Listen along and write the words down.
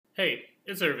Hey,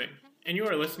 it's Irving, and you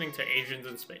are listening to Asians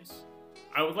in Space.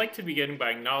 I would like to begin by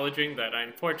acknowledging that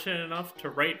I'm fortunate enough to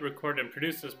write, record, and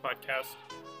produce this podcast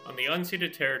on the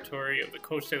unceded territory of the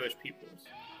Coast Salish peoples.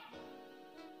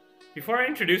 Before I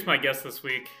introduce my guest this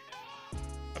week,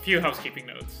 a few housekeeping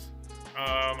notes.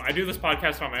 I do this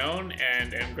podcast on my own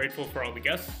and am grateful for all the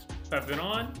guests that have been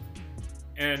on,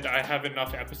 and I have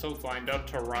enough episodes lined up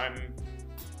to run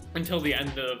until the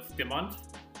end of the month.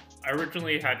 I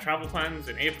originally had travel plans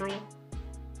in April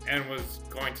and was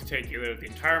going to take either the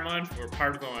entire month or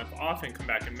part of the month off and come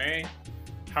back in May.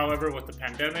 However, with the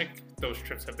pandemic, those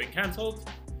trips have been canceled.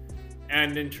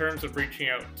 And in terms of reaching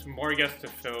out to more guests to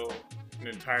fill an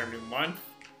entire new month,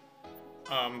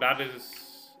 that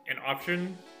is an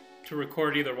option to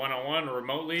record either one-on-one or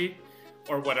remotely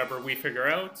or whatever we figure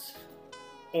out,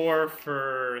 or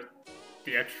for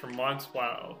the extra months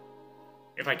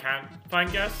if I can't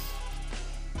find guests,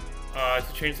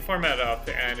 to change the format up,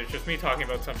 and it's just me talking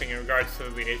about something in regards to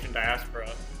the Asian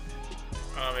diaspora.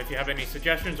 If you have any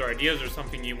suggestions or ideas or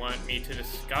something you want me to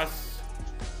discuss,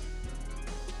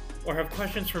 or have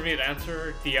questions for me to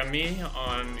answer, DM me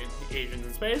on Asians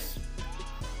in Space.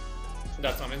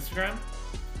 That's on Instagram.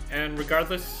 And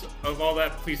regardless of all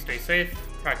that, please stay safe,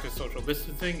 practice social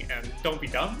distancing, and don't be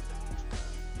dumb.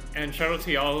 And shout out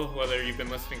to y'all, whether you've been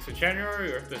listening since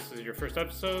January or if this is your first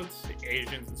episode,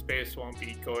 Asians in Space won't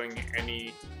be going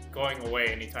away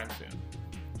anytime soon.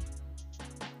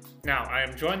 Now, I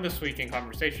am joined this week in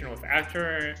conversation with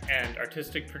actor and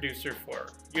artistic producer for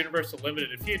Universal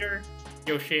Limited Theatre,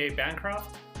 Yoshie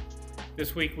Bancroft.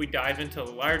 This week we dive into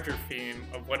the larger theme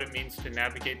of what it means to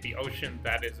navigate the ocean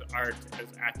that is art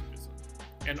as activism,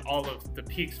 and all of the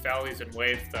peaks, valleys, and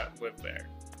waves that live there.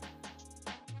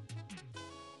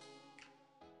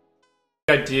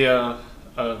 The idea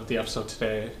of the episode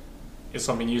today is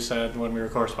something you said when we were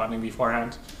corresponding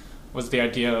beforehand, was the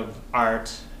idea of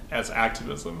art as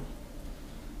activism.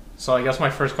 So I guess my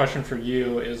first question for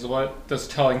you is, what does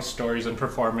telling stories and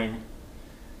performing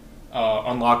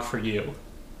unlock for you?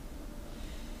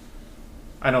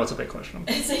 I know it's a big question.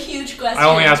 It's a huge question. I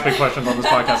only ask big questions on this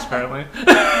podcast, apparently.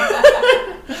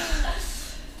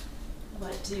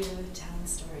 What do telling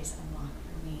stories unlock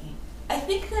for me? I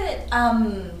think that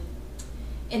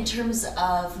in terms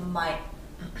of my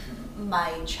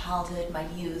childhood, my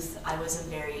youth, I was a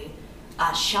very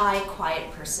shy,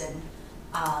 quiet person,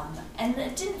 and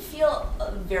it didn't feel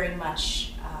very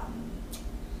much,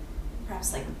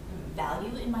 perhaps like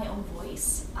value in my own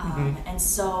voice, and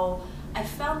so I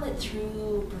found that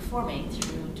through performing,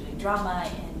 through doing drama,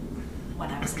 and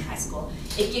when I was in high school,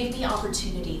 it gave me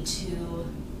opportunity to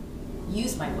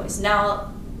use my voice.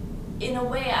 Now, in a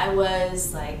way, I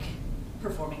was like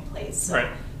performing plays, so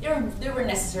right. They weren't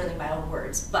necessarily my own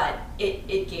words, but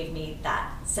it gave me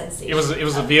that sensation. It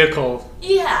was a vehicle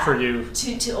for you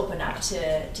to open up,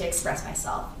 to express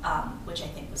myself, which I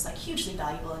think was like hugely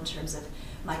valuable in terms of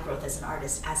my growth as an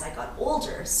artist as I got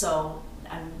older. So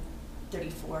I'm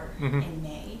 34 in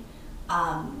May.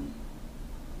 I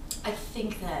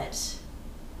think that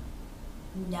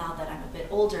now that I'm a bit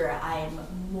older, I'm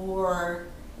more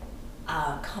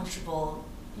comfortable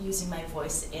using my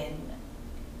voice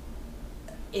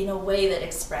in a way that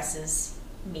expresses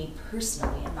me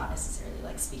personally and not necessarily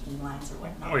like speaking lines or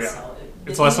whatnot. Oh yeah, so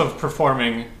it's less of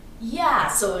performing. Yeah,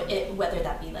 so whether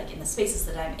that be like in the spaces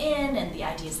that I'm in and the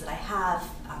ideas that I have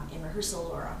in rehearsal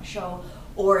or on a show,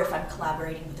 or if I'm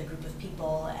collaborating with a group of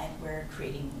people and we're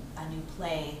creating a new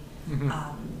play,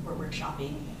 we're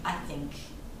workshopping, I think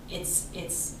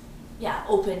it's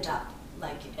opened up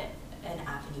like an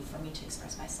avenue for me to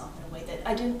express myself in a way that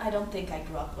I don't think I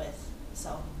grew up with.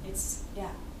 So it's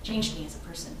changed me as a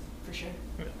person for sure.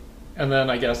 And then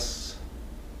I guess,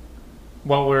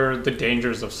 what were the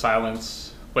dangers of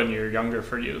silence when you're younger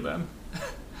for you then?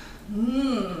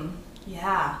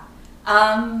 Yeah.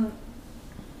 I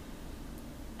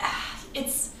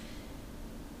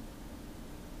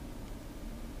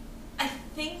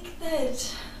think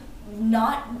that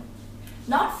not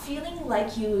feeling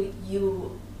like you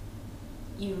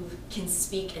can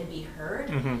speak and be heard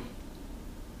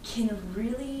can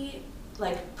really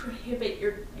like prohibit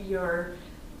your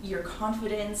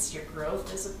confidence, your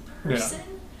growth as a person.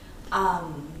 Yeah.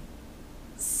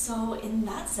 So in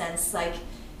that sense, like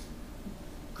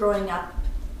growing up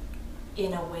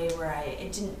in a way where I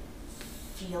didn't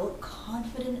feel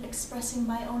confident expressing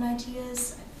my own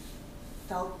ideas, I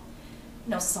felt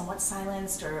somewhat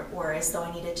silenced or as though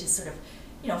I needed to sort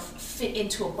of fit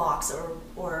into a box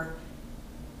or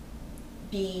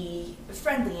be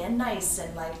friendly and nice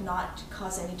and like not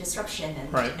cause any disruption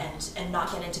and right. and not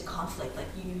get into conflict. Like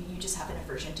you just have an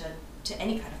aversion to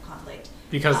any kind of conflict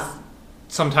because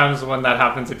sometimes when that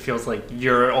happens, it feels like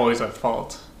you're always at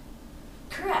fault.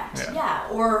 Correct. Yeah.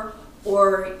 Or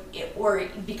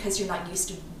because you're not used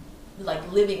to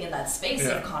like living in that space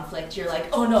of conflict, you're like,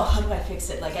 oh no, how do I fix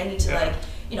it? Like I need to like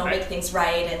make things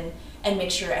right and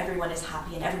make sure everyone is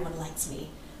happy and everyone likes me.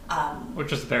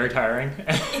 Which is very tiring.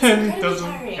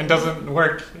 It's doesn't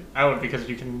work out because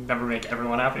you can never make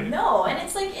everyone happy. No, and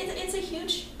it's like it's a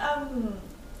huge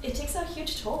it takes a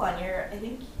huge toll on your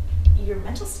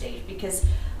mental state, because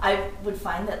I would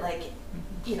find that like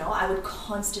I would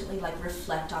constantly like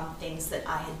reflect on things that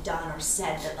I had done or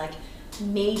said that like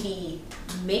maybe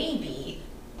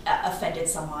offended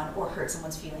someone or hurt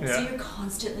someone's feelings. So you're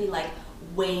constantly like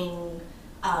weighing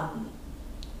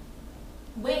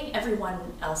everyone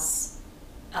else's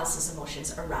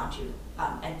emotions around you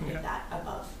and putting that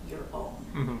above your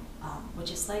own,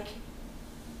 which is like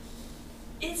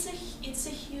it's a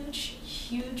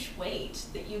huge weight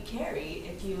that you carry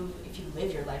if you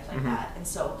live your life like that. And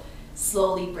so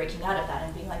slowly breaking out of that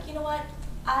and being like, you know what,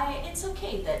 it's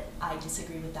okay that I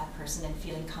disagree with that person and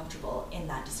feeling comfortable in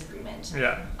that disagreement.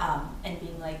 And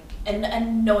being like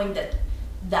and knowing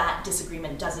that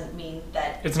disagreement doesn't mean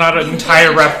that it's not an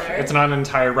entire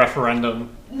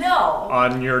referendum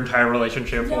on your entire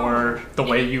relationship or the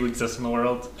way you exist in the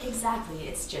world. Exactly.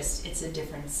 It's a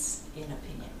difference in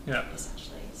opinion,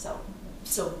 essentially.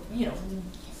 So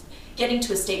getting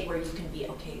to a state where you can be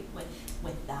okay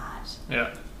with that.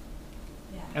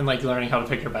 And like learning how to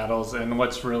pick your battles and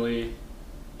what's really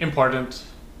important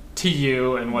to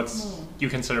you and what's you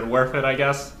consider worth it, I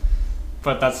guess.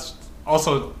 But that's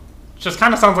also just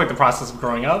kind of sounds like the process of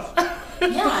growing up.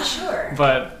 Yeah, sure.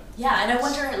 But yeah, and I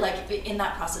wonder, like, in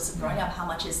that process of growing up, how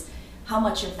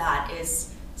much of that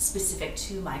is specific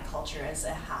to my culture as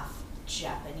a half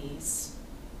Japanese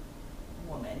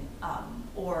woman,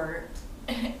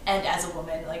 and as a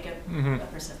woman, like a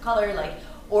person of color, like,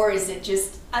 or is it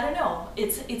just, I don't know.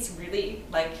 It's really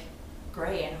like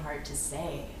gray and hard to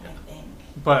say, I think.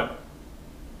 But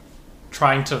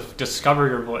trying to discover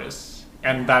your voice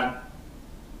and that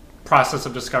process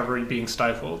of discovery being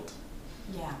stifled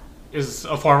is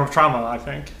a form of trauma, I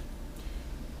think.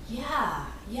 Yeah,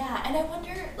 and I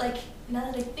wonder, like, now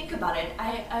that I think about it,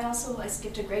 I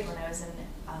skipped a grade when I was in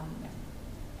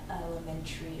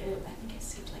elementary. I think I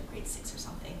skipped like grade 6 or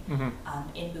something,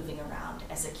 in moving around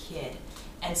as a kid.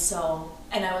 And so,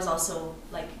 and I was also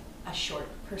like a short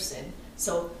person.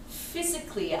 So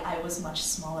physically, I was much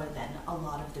smaller than a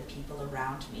lot of the people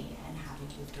around me, and having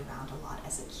moved around a lot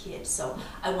as a kid. So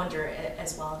I wonder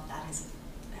as well if that has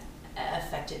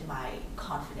affected my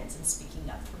confidence in speaking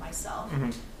up for myself.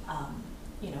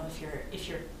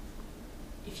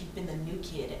 If you've been the new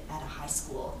kid at a high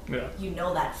school, you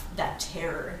know that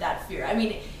terror, that fear. I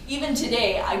mean, even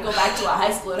today, I go back to a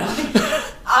high school and I'm like,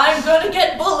 I'm gonna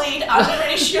get bullied. I'm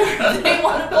pretty sure they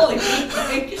want to bully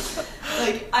me.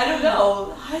 Like, I don't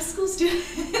know. High school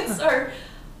students are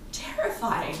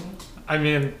terrifying. I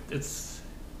mean, it's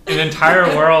an entire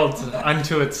world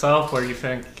unto itself where you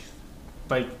think,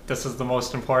 like, this is the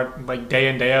most important, like, day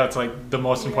in, day out, it's like the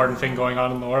most important thing going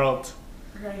on in the world.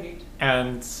 Right.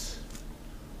 And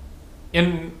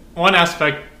in one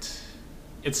aspect,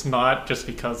 it's not, just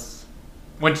because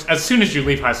as soon as you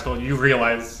leave high school, you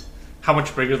realize how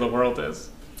much bigger the world is.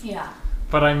 Yeah.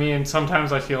 But I mean,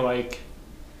 sometimes I feel like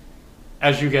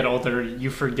as you get older,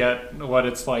 you forget what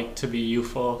it's like to be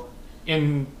youthful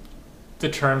in the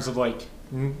terms of like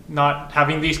not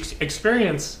having the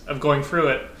experience of going through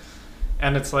it.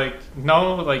 And it's like,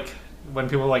 no, like when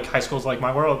people are like high school's like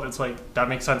my world, it's like that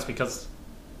makes sense because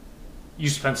you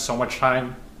spend so much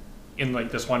time in like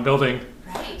this one building.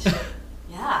 Right.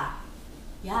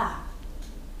 Yeah.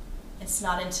 It's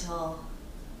not until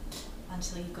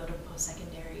you go to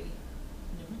post-secondary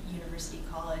university,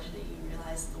 college, that you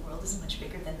realize the world is much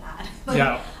bigger than that.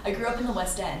 Like, I grew up in the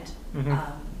West End,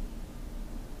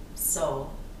 so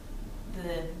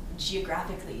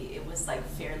geographically it was like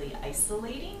fairly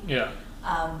isolating.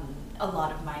 A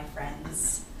lot of my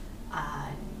friends,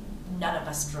 none of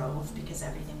us drove because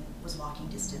everything was walking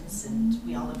distance, and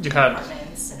we all lived in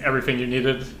apartments. And everything you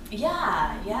needed.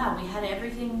 Yeah, we had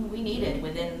everything we needed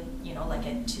within, like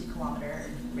a 2-kilometer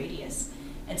radius.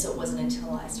 And so it wasn't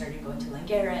until I started going to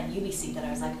Langara and UBC that I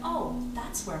was like, oh,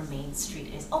 that's where Main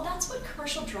Street is. Oh, that's what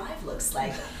Commercial Drive looks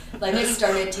like. Like, I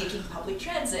started taking public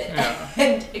transit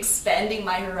and expanding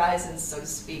my horizons, so to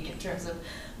speak, in terms of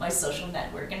my social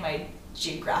network and my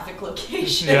geographic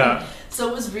location. Yeah. So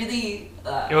it was really...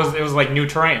 it was like new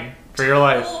terrain for your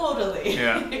life. Totally.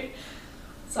 Yeah.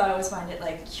 So I always find it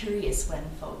like curious when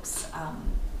folks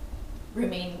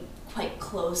remain quite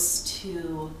close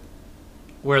to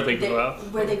where they grew up.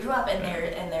 Where they grew up, and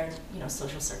their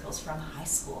social circles from high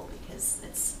school, because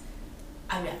it's.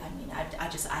 I mean, I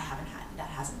haven't had that.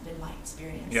 Hasn't been my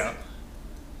experience. Yeah.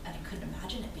 And I couldn't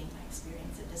imagine it being my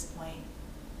experience at this point.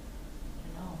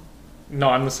 I don't know. No,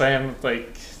 I'm the same.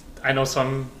 Like, I know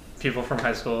some people from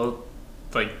high school,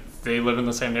 like, they live in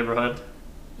the same neighborhood.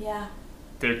 Yeah.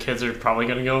 Their kids are probably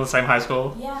going to go to the same high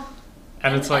school. Yeah.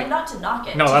 And it's like... And not to knock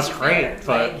it. No, that's great, fair,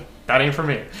 but that ain't for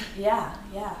me. Yeah.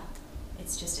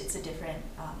 It's a different,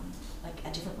 a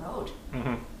different road.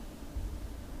 Mm-hmm.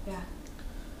 Yeah.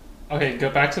 Okay, go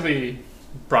back to the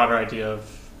broader idea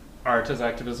of art as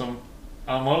activism.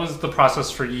 What was the process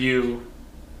for you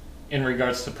in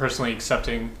regards to personally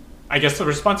accepting, I guess, the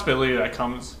responsibility that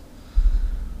comes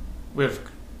with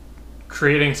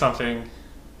creating something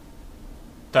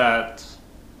that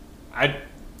how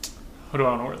do I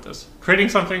want to word this? Creating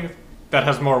something that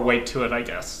has more weight to it, I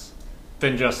guess,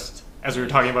 than just, as we were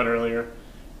talking about earlier,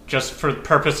 just for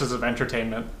purposes of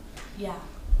entertainment. Yeah.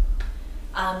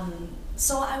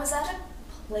 So I was at a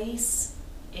place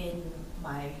in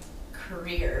my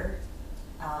career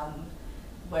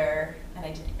where, and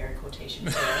I did air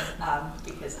quotations there,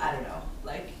 because I don't know,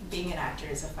 like, being an actor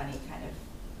is a funny kind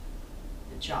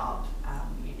of job.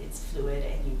 It's fluid,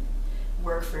 and you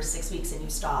work for 6 weeks and you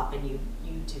stop and you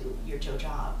do your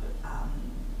job.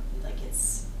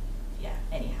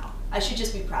 Anyhow. I should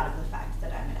just be proud of the fact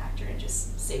that I'm an actor and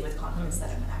just say with confidence that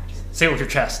I'm an actor. Say it with your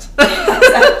chest.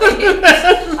 Exactly.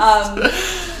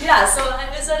 So I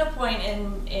was at a point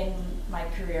in my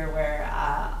career where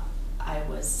I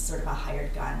was sort of a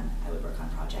hired gun. I would work on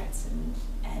projects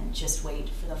and just wait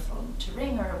for the phone to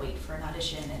ring or wait for an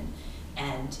audition,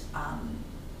 and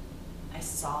I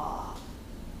saw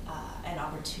an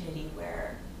opportunity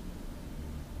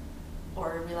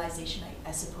or a realization,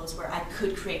 I suppose, where I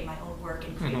could create my own work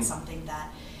and create something that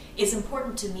is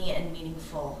important to me and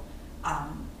meaningful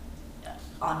on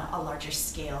a larger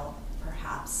scale,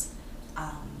 perhaps.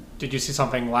 Did you see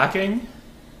something lacking?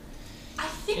 I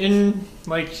think in,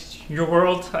 like, your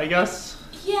world, I guess?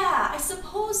 Yeah, I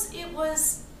suppose it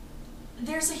was.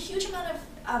 There's a huge amount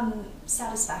of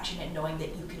satisfaction in knowing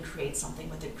that you can create something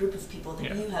with a group of people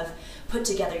that you have put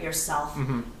together yourself,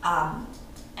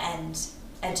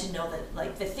 and to know that,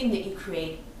 like, the thing that you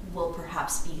create will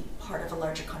perhaps be part of a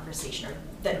larger conversation, or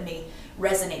that may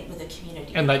resonate with a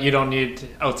community. And that you don't need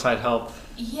outside help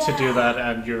to do that,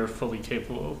 and you're fully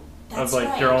capable of,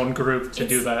 like, your own group to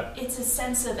do that. It's a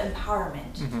sense of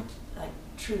empowerment, like,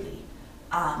 truly.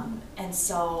 And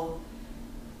so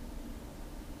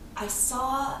I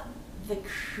saw the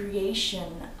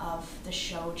creation of the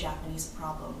show Japanese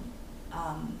Problem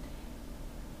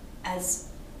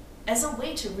as a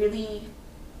way to really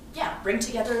bring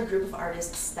together a group of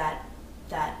artists that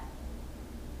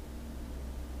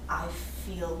I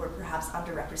feel were perhaps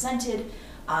underrepresented,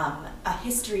 a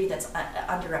history that's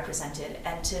underrepresented,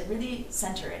 and to really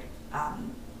center it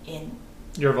in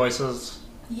your voices.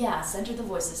 Yeah, center the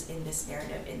voices in this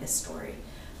narrative, in this story,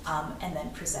 and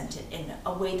then present it in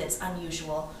a way that's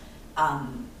unusual.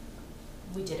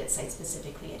 We did it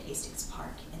site-specifically at Hastings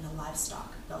Park in the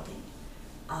livestock building.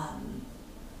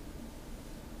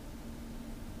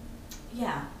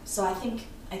 So I think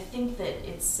that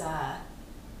it's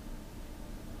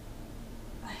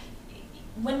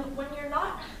when you're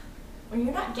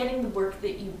not getting the work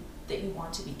that you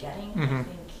want to be getting, I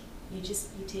think you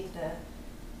take the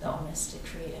onus to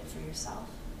create it for yourself.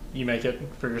 You make it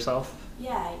for yourself?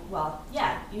 Yeah, well,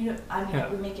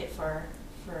 we make it for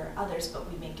others, but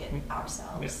we make it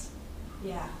ourselves.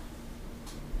 Yeah.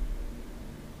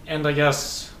 And I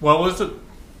guess, what was it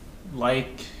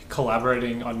like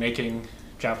collaborating on making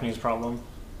Japanese Problem?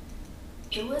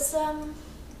 It was a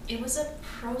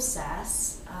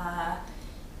process. I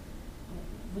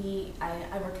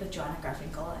worked with Joanna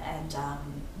Garfinkel, and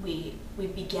we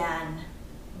began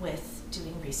with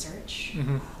doing research.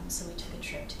 So we took a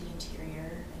trip to the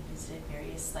interior and visited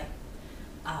various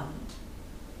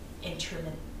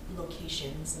internment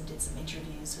locations and did some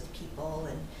interviews with people.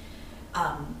 And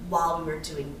while we were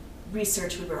doing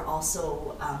research, we were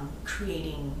also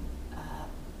creating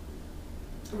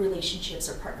relationships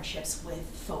or partnerships with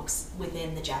folks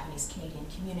within the Japanese Canadian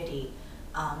community,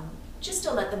 just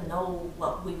to let them know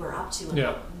what we were up to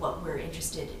and what we're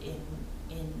interested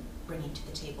in bringing to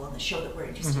the table, and the show that we're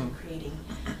interested in creating.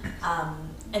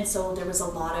 And so there was a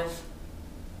lot of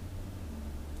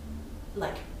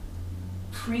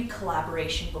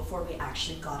pre-collaboration before we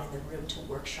actually got in the room to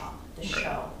workshop the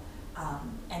show.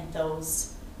 And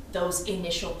those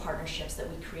initial partnerships that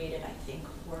we created, I think,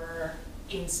 were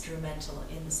instrumental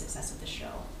in the success of the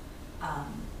show.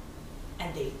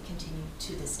 And they continue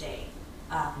to this day.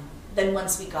 Then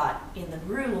once we got in the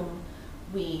room,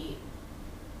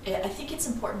 I think it's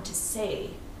important to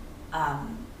say,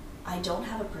 I don't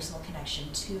have a personal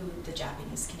connection to the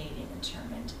Japanese-Canadian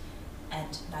internment,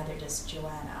 and neither does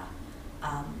Joanna.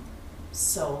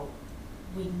 So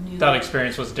we knew that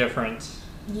experience was different.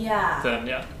 Yeah. Then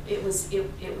yeah. It was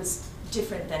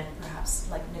different than perhaps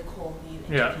like Nicole we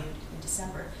interviewed in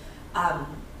December,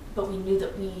 but we knew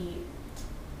that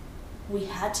we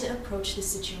had to approach the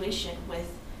situation with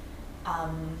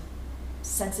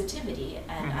sensitivity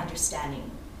and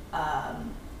understanding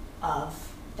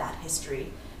of that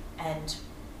history, and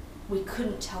we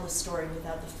couldn't tell the story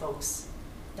without the folks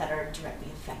that are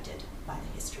directly affected by the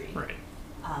history. Right.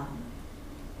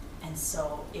 And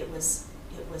so it was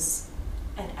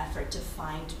an effort to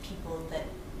find people that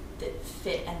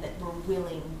fit and that were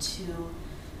willing to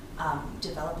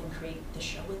develop and create the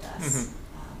show with us.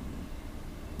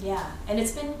 Yeah, and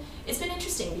it's been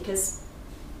interesting because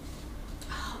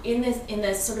in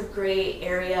this sort of gray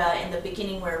area in the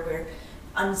beginning where we're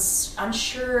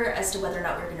unsure as to whether or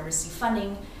not we're going to receive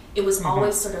funding, it was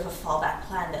always sort of a fallback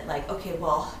plan that like, okay,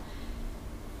 well,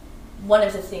 one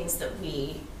of the things that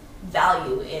we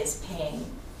value is paying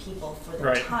people for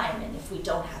their time, and if we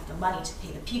don't have the money to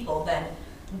pay the people,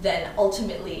 then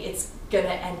ultimately it's gonna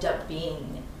end up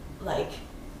being like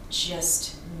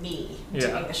just me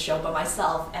doing a show by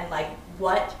myself, and like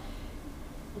what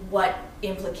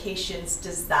implications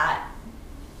does that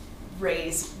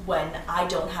raise when I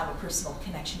don't have a personal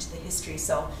connection to the history?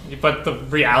 So but the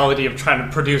reality of trying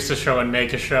to produce a show and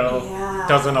make a show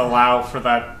doesn't allow for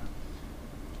that,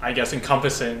 I guess,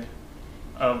 encompassing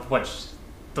of what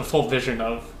the full vision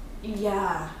of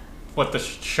what the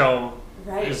show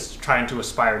is trying to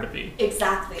aspire to be.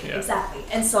 Exactly.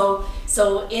 And so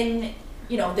in,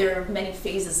 there are many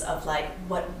phases of like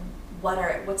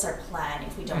what's our plan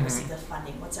if we don't receive the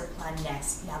funding? What's our plan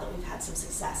next now that we've had some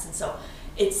success? And so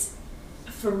it's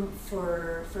for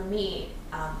me,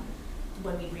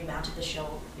 when we remounted the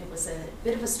show, it was a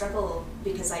bit of a struggle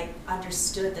because I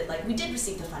understood that like we did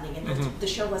receive the funding and the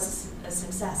show was a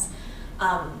success,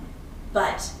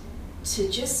 but to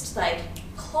just like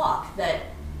clock that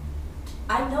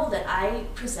I know that I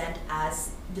present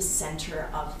as the center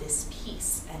of this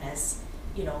piece and as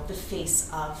the face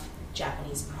of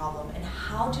Japanese problem, and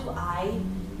how do I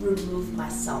remove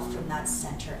myself from that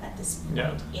center at this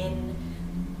point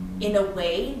in a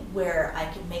way where I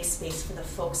can make space for the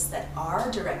folks that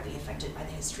are directly affected by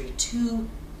the history to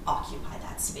occupy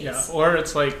that space. Yeah, or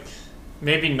it's like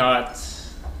maybe not,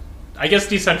 I guess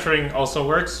decentering also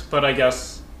works, but I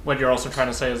guess what you're also trying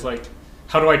to say is like,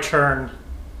 how do I turn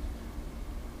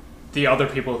the other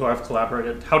people who I've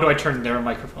collaborated, how do I turn their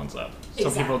microphones up so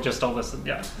people just don't listen?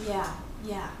 Yeah,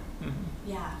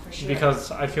 for sure. Because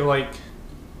I feel like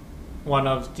one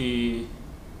of the,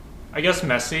 I guess,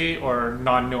 messy or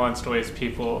non-nuanced ways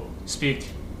people speak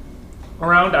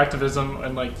around activism,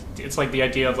 and like it's like the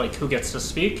idea of like who gets to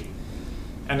speak,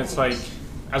 and it's like,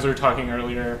 as we were talking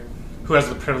earlier, who has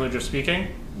the privilege of speaking,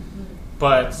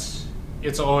 but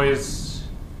it's always,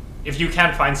 if you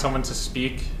can't find someone to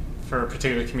speak for a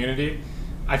particular community,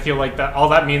 I feel like that all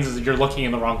that means is that you're looking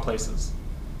in the wrong places.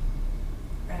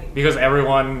 Right. Because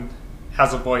everyone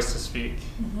has a voice to speak.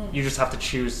 You just have to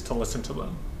choose to listen to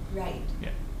them. Right. Yeah.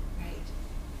 Right.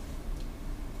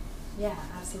 Yeah,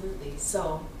 absolutely.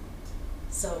 So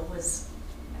was,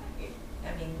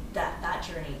 I mean, that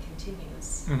journey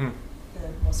continues. The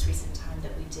most recent time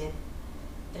that we did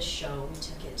the show, we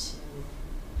took it to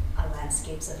a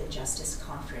Landscapes of Injustice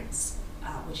conference,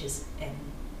 which is an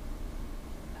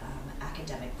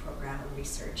academic program or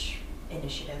research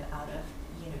initiative out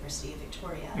of University of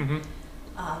Victoria.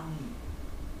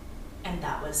 And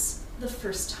that was the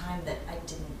first time that I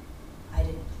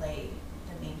didn't play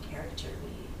the main character.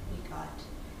 We got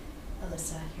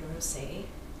Alyssa Hirose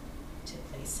to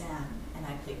play Sam, and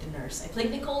I played the nurse. I played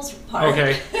Nicole's part.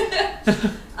 Okay.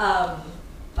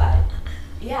 But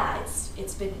yeah,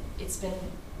 it's been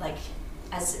like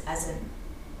as an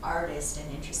artist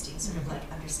an interesting sort of like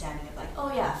understanding of like,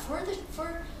 oh yeah, for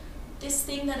this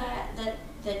thing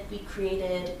that we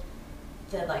created,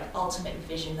 the like ultimate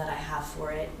vision that I have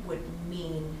for it would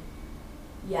mean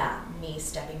me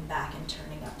stepping back and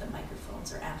turning up the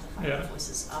microphones or amplifying the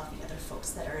voices of the other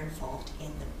folks that are involved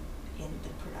in the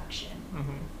production.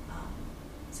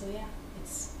 So yeah,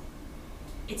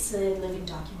 it's a living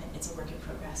document. It's a work in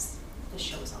progress. The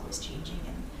show is always changing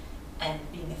and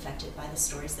being affected by the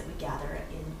stories that we gather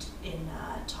in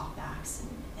talkbacks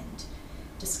and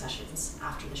discussions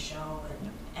after the show,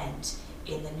 and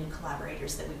in the new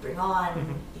collaborators that we bring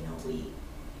on. We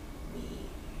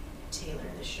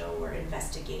tailor the show or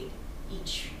investigate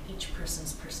each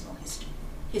person's personal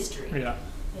history. Yeah.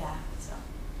 Yeah. So.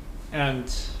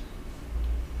 And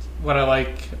what I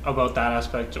like about that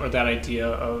aspect, or that idea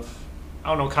of, I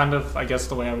don't know, kind of, I guess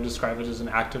the way I would describe it is an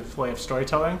active way of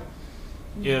storytelling,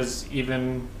 is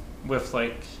even with,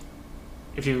 like,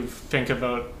 if you think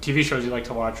about TV shows you like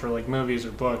to watch, or like movies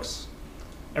or books,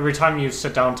 every time you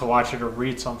sit down to watch it or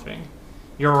read something,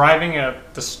 you're arriving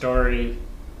at the story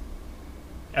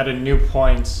at a new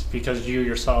point because you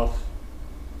yourself,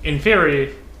 in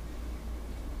theory,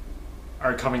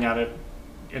 are coming at it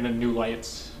in a new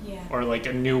light, or like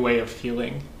a new way of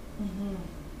feeling.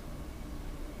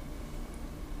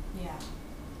 Yeah.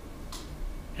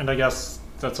 And I guess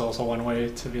that's also one way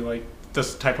to be like,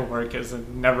 this type of work is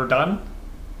never done.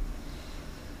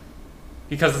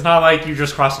 Because it's not like you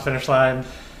just cross the finish line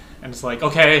and it's like,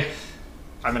 okay,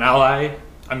 I'm an ally,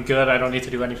 I'm good, I don't need to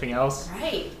do anything else.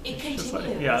 Right. It continues.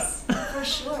 Like, for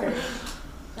sure.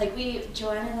 Like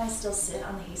Joanna and I still sit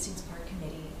on the Hastings Park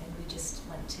Committee, and we just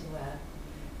went to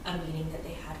a meeting that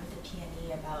they had with the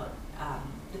PNE about,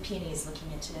 the PNE is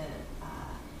looking into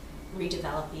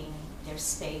redeveloping their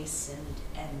space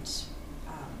and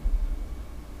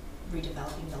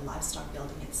redeveloping the livestock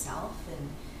building itself,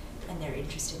 and they're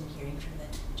interested in hearing from the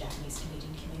Japanese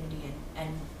Canadian community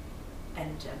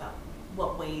and about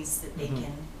what ways that they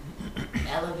can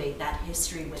elevate that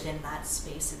history within that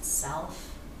space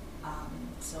itself.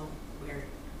 So we're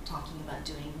talking about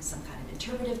doing some kind of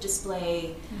interpretive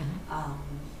display.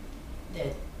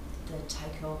 The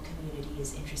taiko community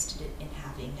is interested in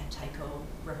having a taiko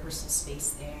rehearsal space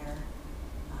there.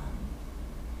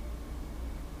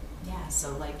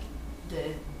 So like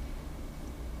the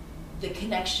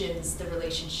connections, the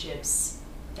relationships,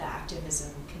 the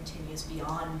activism continues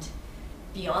beyond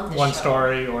the one show.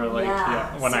 Story or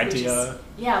like one idea.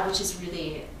 Which is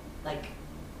really like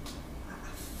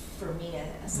for me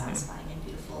a satisfying and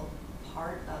beautiful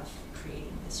part of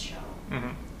creating this show.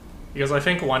 Because I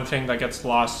think one thing that gets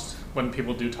lost when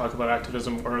people do talk about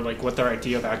activism, or like what their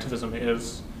idea of activism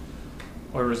is,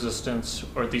 or resistance,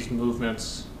 or these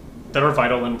movements that are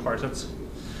vital and important,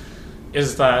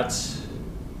 is that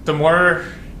the more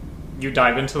you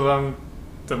dive into them,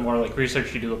 the more like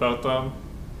research you do about them,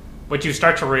 what you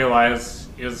start to realize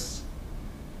is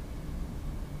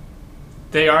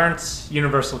they aren't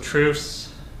universal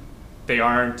truths, they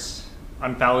aren't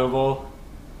infallible.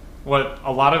 What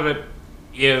a lot of it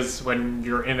is when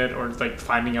you're in it, or like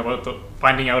finding out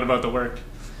about the work,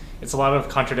 it's a lot of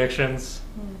contradictions,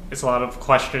 it's a lot of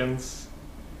questions,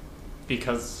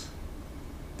 because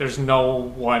there's no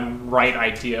one right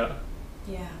idea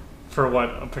for what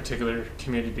a particular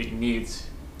community needs.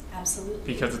 Absolutely.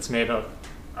 Because it's made out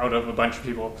of a bunch of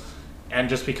people. And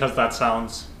just because that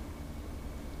sounds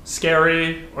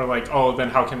scary, or like, oh, then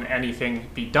how can anything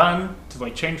be done to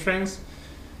like change things?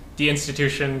 The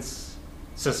institutions,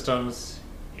 systems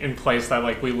in place that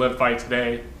like we live by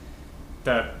today,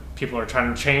 that people are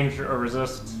trying to change or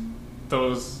resist,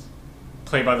 those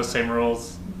play by the same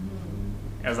rules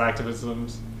as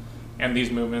activisms and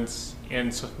these movements,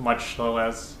 in so much so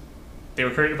as they were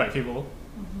created by people.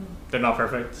 They're not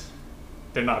perfect.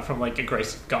 They're not from like a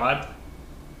grace of God.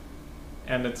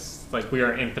 And it's like we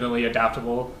are infinitely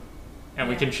adaptable, and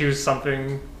we can choose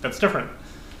something that's different.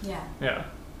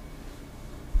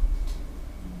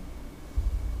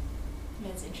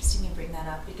 It's interesting you bring that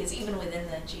up, because even within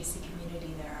the JC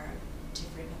community there are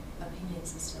different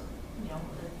opinions as to, you know,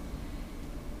 the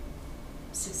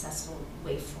successful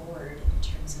way forward in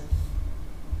terms of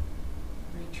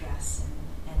redress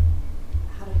and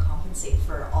how to compensate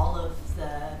for all of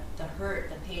the hurt,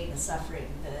 the pain, the suffering,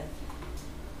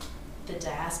 the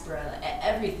diaspora,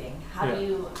 everything. How do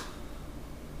you,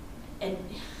 and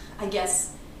I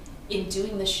guess in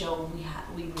doing the show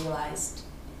we realized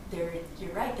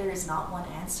you're right, there is not one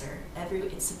answer.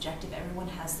 It's subjective. Everyone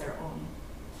has their own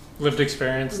lived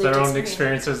experience, their own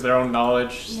experiences, their own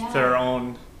knowledge, their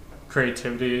own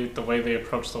creativity, the way they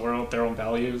approach the world, their own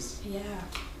values.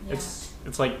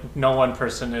 It's like no one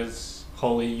person is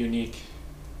wholly unique,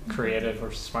 creative,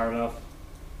 or smart enough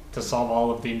to solve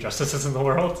all of the injustices in the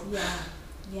world.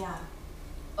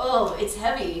 Oh, it's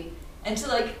heavy. And to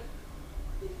like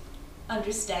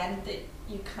understand that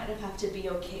you kind of have to be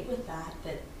okay with that.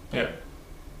 I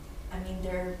mean,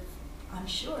 I'm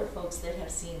sure folks that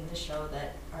have seen the show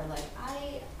that are like,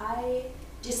 I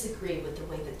disagree with the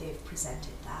way that they've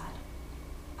presented that.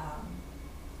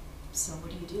 So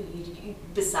what do? You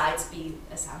besides be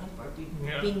a sounding board,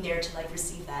 being there to like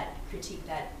receive that, critique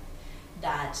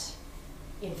that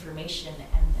information,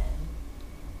 and then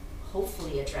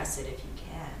hopefully address it if you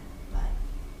can. But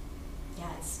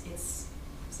it's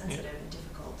sensitive and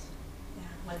difficult.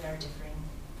 when there are differing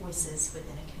voices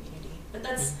within a community. But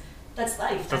that's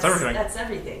life. That's everything. That's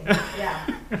everything. Yeah.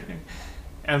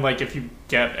 And like, if you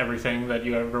get everything that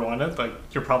you ever wanted, like,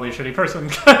 you're probably a shitty person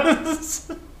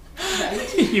because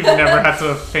Right. you've never had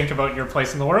to think about your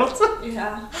place in the world.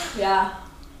 Yeah.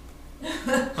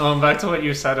 Back to what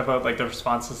you said about like the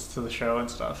responses to the show and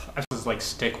stuff. I just like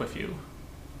stick with you,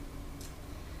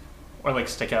 or like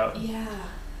stick out. Yeah.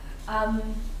 I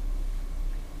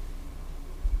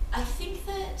think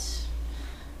that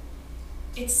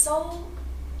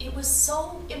it was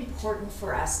so important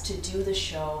for us to do the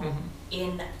show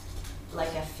in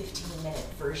like a 15-minute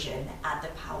version at the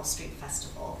Powell Street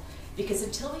Festival, because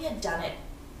until we had done it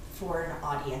for an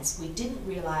audience, we didn't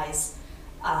realize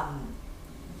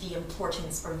the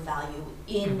importance or value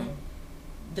in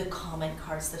the comment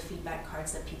cards, the feedback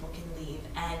cards that people can leave,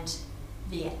 and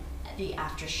the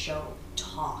after show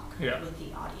talk with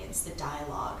the audience, the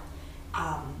dialogue.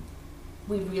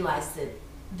 We realized that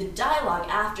the dialogue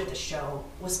after the show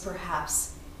was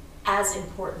perhaps as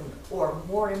important or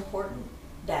more important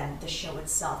than the show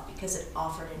itself, because it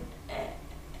offered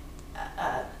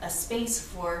a space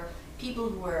for people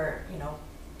who were,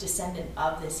 descendant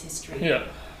of this history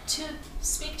to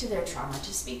speak to their trauma,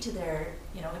 to speak to their,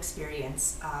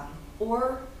 experience,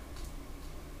 or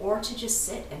to just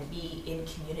sit and be in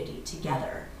community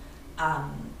together.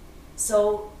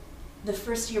 So the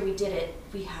first year we did it,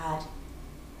 we had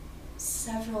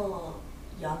several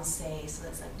Yonsei, so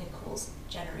that's like Nicole's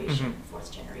generation,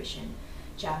 fourth generation,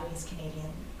 Japanese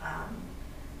Canadian,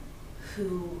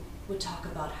 who would talk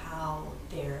about how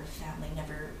their family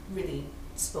never really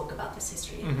spoke about this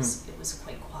history. It was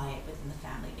quite quiet within the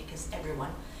family because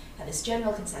everyone had this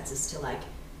general consensus to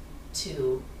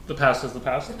the past is the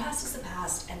past. The past is the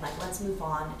past, and like let's move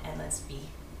on and let's be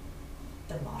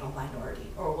the model minority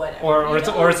or whatever.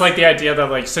 Or it's like the idea that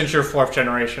like since you're fourth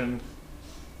generation,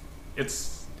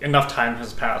 it's enough time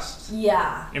has passed.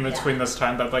 Yeah. In between this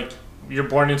time that like you're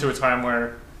born into a time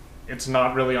where it's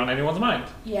not really on anyone's mind.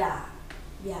 Yeah.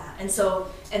 Yeah. And so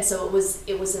it was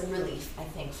a relief, I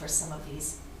think, for some of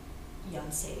these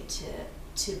Yonsei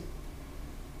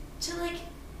to like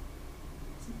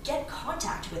get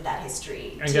contact with that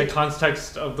history. And get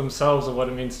context of themselves of what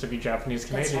it means to be Japanese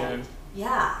Canadian. Right.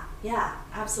 Yeah,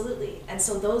 absolutely. And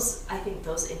so I think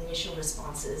those initial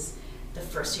responses the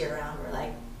first year around were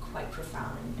like quite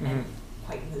profound and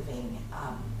quite moving.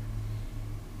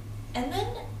 And then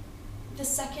the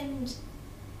second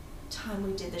time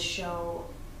we did the show,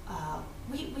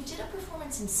 we did a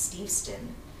performance in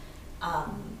Steveston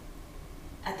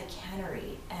at the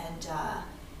Cannery, and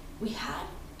we had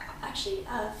actually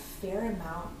a fair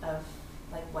amount of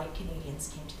like white Canadians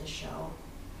came to the show,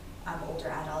 older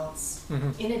adults,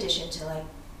 in addition to like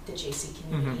the JC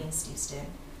community in Steveston.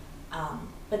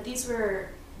 But these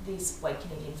white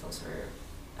Canadian folks were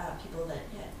people that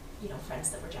had, friends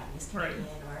that were Japanese Canadian,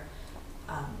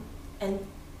 and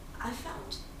I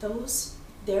found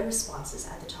their responses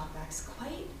at the talkbacks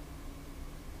quite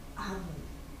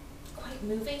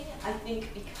moving. I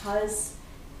think because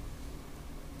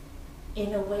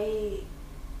in a way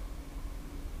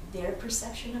their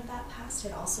perception of that past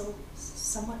had also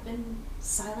somewhat been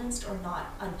silenced or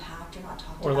not unpacked or not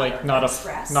talked about or like not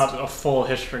a full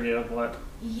history of what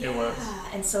it was.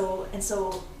 And so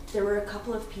there were a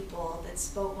couple of people that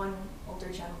spoke. One older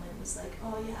gentleman was like,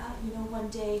 oh yeah, one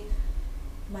day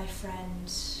my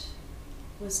friend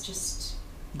was just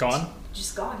gone,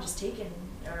 just taken,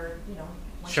 or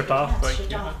shipped off,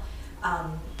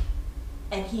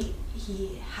 and he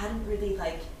hadn't really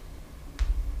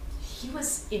he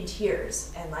was in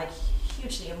tears and like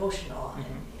hugely emotional, and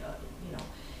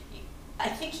I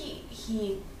think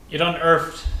it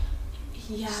unearthed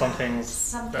something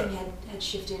had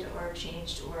shifted or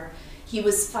changed, or he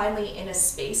was finally in a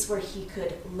space where he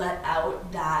could let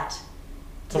out that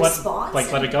response,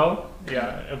 let it go.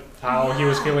 Of how he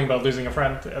was feeling about losing a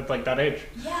friend at like that age.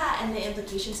 Yeah, and the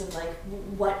implications of like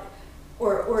what,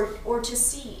 or to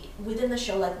see within the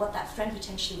show like what that friend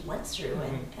potentially went through,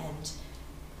 and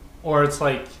or it's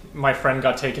like my friend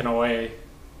got taken away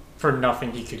for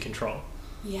nothing he could control.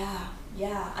 Yeah.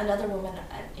 Another woman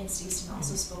in Steveston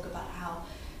also spoke about how,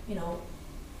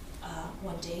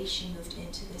 one day she moved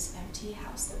into this empty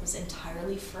house that was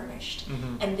entirely furnished,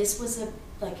 and this was a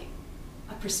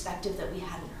perspective that we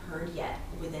hadn't heard yet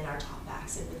within our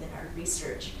talkbacks and within our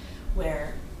research,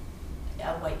 where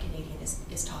a white Canadian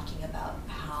is talking about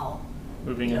how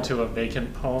moving into a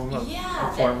vacant home of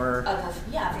a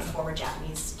former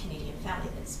Japanese Canadian family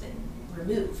that's been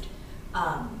removed,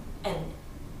 and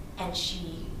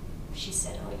she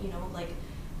said, oh, like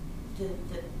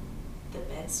the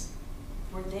beds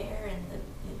were there, and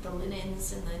the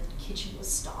linens and the kitchen was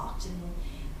stocked,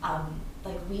 and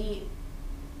like we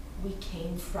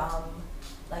came from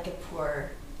like a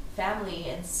poor family,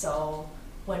 and so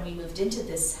when we moved into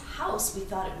this house, we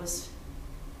thought it was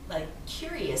like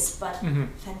curious but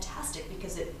fantastic,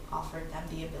 because it offered them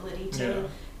the ability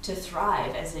to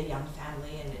thrive as a young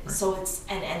family. And so it's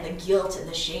and the guilt and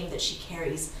the shame that she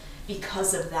carries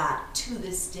because of that to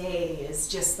this day is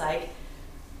just like,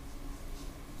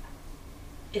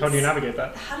 how do you navigate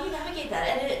that? How do you navigate that?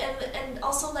 And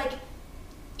also, like,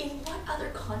 in what other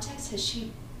context has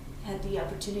she had the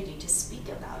opportunity to speak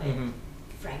about it,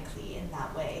 frankly, in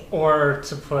that way? Or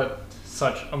to put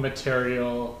such a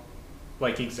material,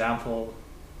 like, example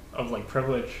of, like,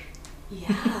 privilege.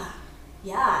 Yeah.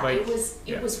 Yeah. Like,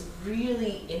 it was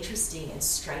really interesting and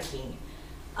striking.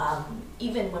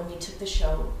 Even when we took the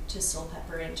show to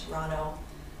Soulpepper in Toronto,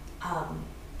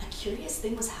 a curious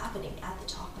thing was happening at the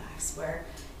talkbacks where,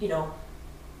 you know,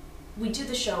 we do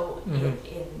the show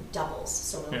in doubles.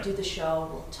 So we'll do the show,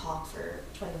 we'll talk for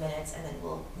 20 minutes, and then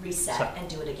we'll reset and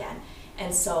do it again.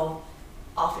 And so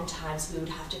oftentimes we would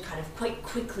have to kind of quite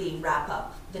quickly wrap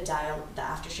up the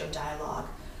after show dialogue.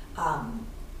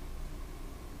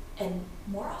 And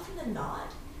more often than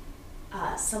not,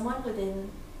 someone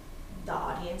within the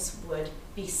audience would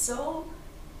be so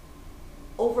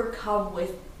overcome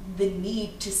with the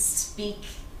need to speak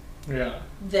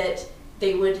that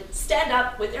they would stand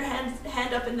up with their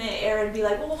hand up in the air and be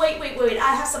like, well, wait,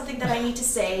 I have something that I need to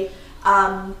say.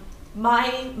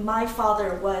 My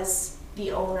father was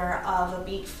the owner of a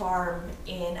beet farm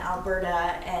in Alberta,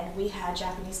 and we had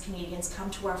Japanese Canadians come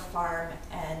to our farm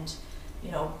and,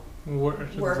 you know, work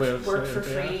for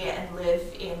free and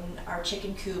live in our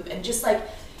chicken coop, and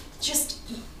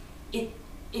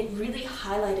it really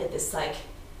highlighted this, like,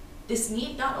 this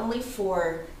need not only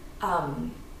for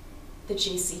the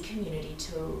JC community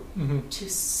to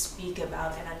speak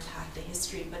about and unpack the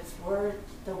history, but for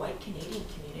the white Canadian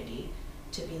community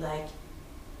to be like,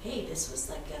 hey, this was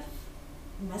like a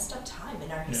messed up time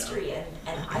in our history, and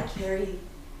I carry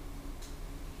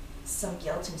some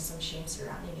guilt and some shame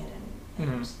surrounding it,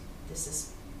 and this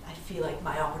is, I feel like,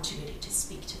 my opportunity to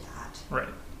speak to that. Right.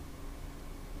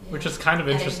 Yeah. Which is kind of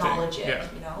interesting. And acknowledge it,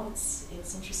 you know,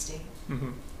 it's interesting.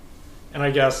 And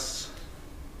I guess,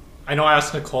 I know I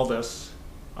asked Nicole this,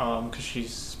 because she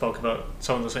spoke about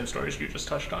some of the same stories you just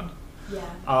touched on.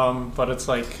 Yeah. But it's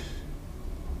like,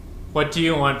 what do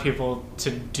you want people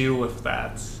to do with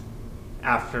that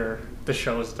after the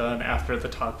show is done, after the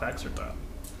talkbacks are done?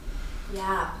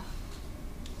 Yeah.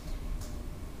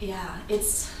 Yeah,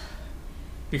 it's...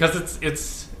 Because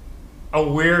it's a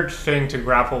weird thing to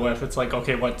grapple with. It's like,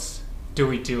 okay, what do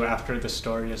we do after the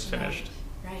story is finished?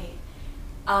 Right.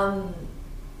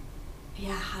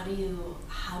 Yeah, how do you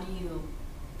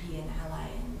be an ally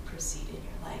and proceed in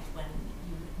your life when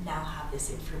you now have this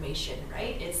information,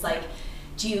 right? It's like,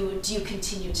 do you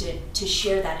continue to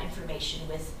share that information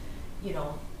with, you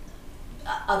know,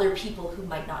 other people who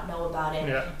might not know about it?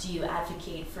 Yeah. Do you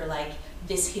advocate for, like,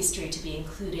 this history to be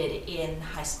included in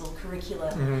high school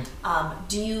curriculum?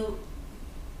 Do you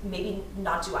maybe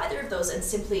not do either of those and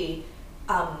simply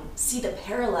see the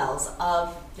parallels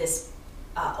of this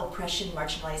oppression,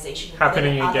 marginalization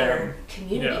happening in other again.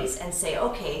 communities, and say,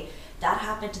 okay, that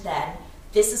happened then,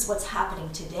 this is what's happening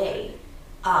today,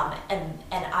 and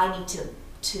I need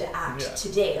to act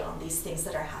today on these things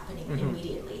that are happening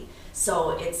immediately.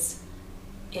 So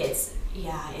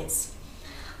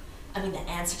I mean, the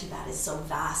answer to that is so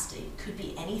vast, it could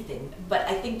be anything, but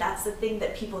I think that's the thing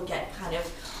that people get kind of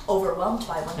overwhelmed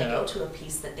by when they go to a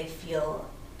piece that they feel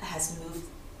has moved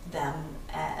them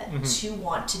to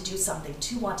want to do something,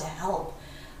 to want to help.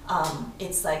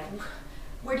 It's like,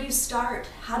 where do you start?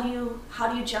 How do you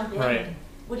jump in? Right.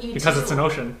 What do you because do? It's an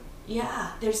ocean.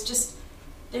 Yeah, there's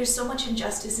so much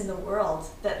injustice in the world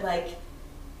that, like,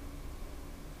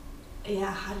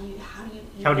 yeah, how do you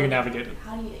navigate it?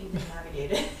 How do you even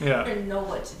navigate it? Yeah. Or know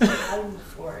what to do? How do you move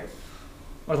forward?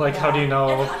 Or like, how do you know?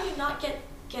 And how do you not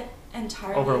get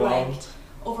entirely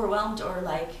overwhelmed or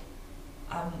like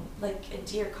a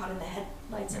deer caught in the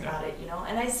headlights about it, you know?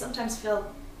 And I sometimes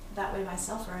feel that way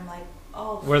myself, where I'm like,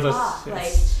 oh fuck,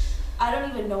 like, I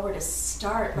don't even know where to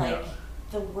start. Like,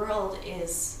 the world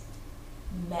is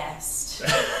messed.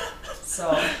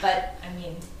 So, but I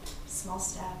mean, small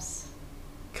steps.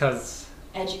 Because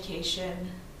education.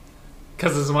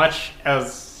 Because as much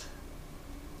as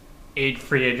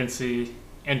free agency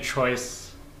and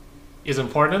choice is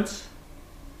important,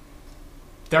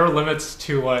 there are limits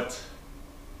to what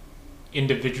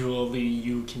individually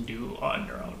you can do on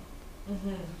your own.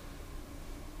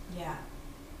 Yeah.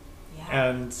 Yeah.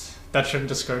 And that shouldn't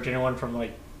discourage anyone from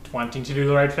like wanting to do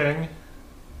the right thing.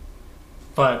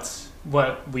 But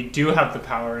what we do have the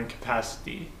power and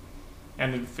capacity,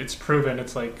 and if it's proven,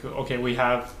 it's like, okay, we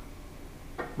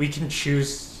can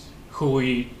choose who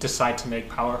we decide to make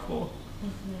powerful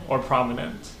or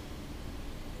prominent.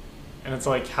 And it's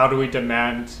like, how do we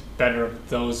demand better of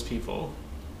those people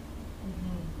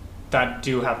that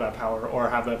do have that power or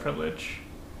have that privilege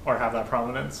or have that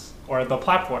prominence or the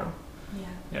platform?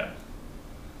 Yeah.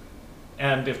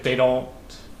 And if they don't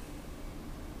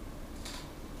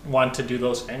want to do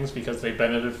those things because they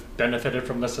benefited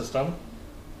from the system,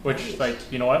 which, like,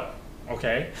 you know what?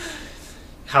 Okay.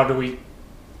 How do we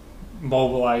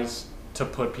mobilize to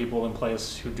put people in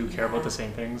place who do care about the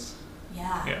same things?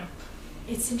 Yeah. Yeah.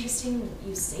 It's interesting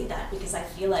you say that, because I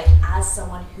feel like as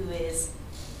someone who is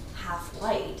half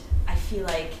white, I feel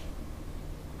like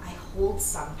I hold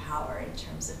some power in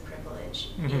terms of privilege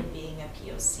in being a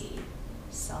POC,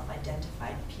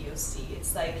 self-identified POC.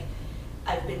 It's like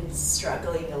I've been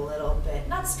struggling a little bit,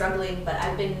 not struggling, but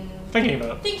I've been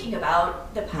thinking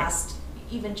about the past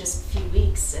even just few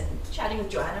weeks, and chatting with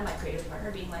Joanna, my creative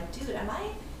partner, being like, dude, am I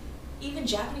even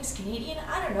Japanese Canadian?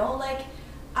 I don't know, like,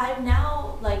 I'm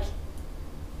now, like,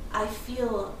 I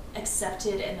feel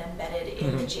accepted and embedded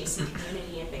in the JC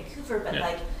community in Vancouver, but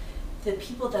like, the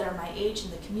people that are my age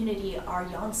in the community are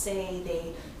Yonsei,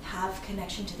 they have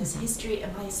connection to this history.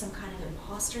 Am I some kind of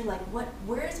imposter? Like,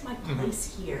 where is my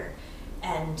place here?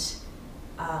 And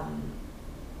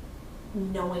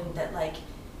knowing that, like,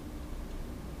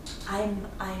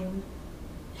 I'm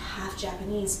half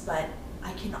Japanese, but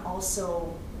I can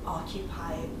also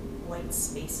occupy white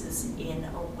spaces in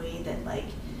a way that, like,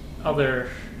 other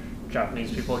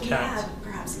Japanese people can't. Yeah,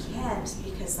 perhaps can't,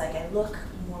 because, like, I look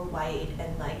more white,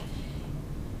 and, like,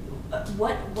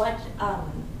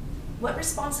 what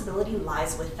responsibility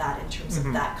lies with that in terms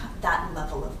of that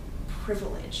level of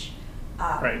privilege?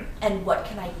 And what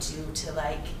can I do to,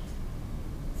 like,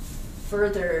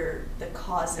 further the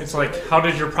cause? It's like, how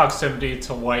did your proximity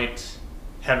to white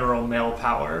hetero male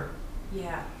power?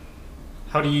 Yeah.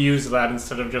 How do you use that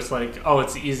instead of just like, oh,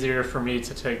 it's easier for me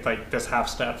to take like this half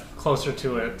step closer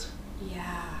to it?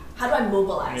 Yeah. How do I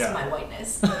mobilize my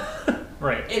whiteness?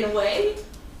 Right. In a way,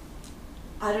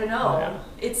 I don't know.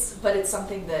 Yeah. But it's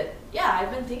something that,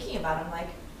 I've been thinking about. I'm like,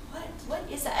 what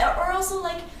is that? Or also,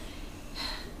 like,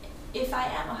 if I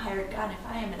am a hired gun, if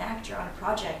I am an actor on a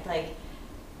project, like,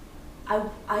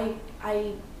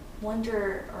 I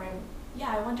wonder,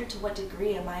 I wonder to what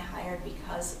degree am I hired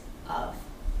because of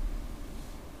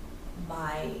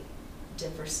my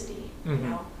diversity, you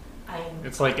know?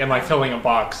 It's like, am I filling a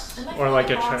box or like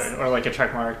a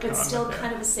check mark? But still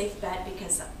kind of a safe bet,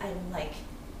 because I'm like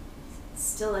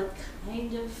still a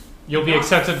kind of. You'll be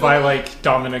accepted by like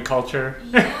dominant culture.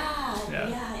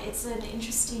 Yeah, it's an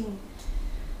interesting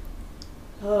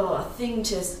thing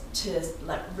to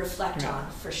like reflect on,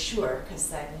 for sure, because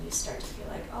then you start to feel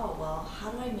like, oh well,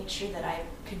 how do I make sure that I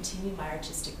continue my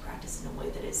artistic practice in a way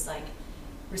that is like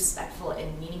respectful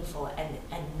and meaningful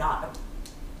and not.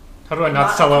 How do I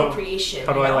not sell out?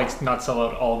 How do I like not sell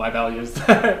out all my values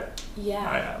that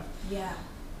I have? Yeah,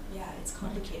 it's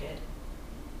complicated.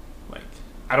 Like,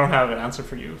 I don't have an answer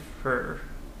for you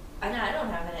And I don't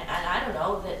have and I don't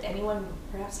know that anyone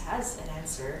perhaps has an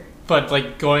answer. But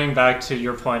like, going back to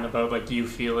your point about like you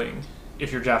feeling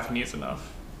if you're Japanese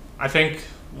enough, I think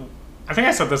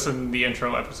I said this in the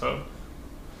intro episode.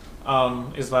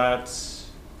 Is that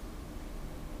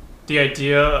the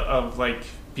idea of like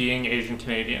being Asian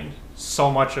Canadian?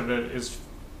 So much of it is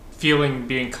feeling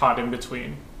being caught in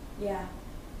between. Yeah.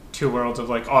 Two worlds of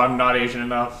like, oh, I'm not Asian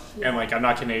enough, and like I'm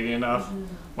not Canadian enough.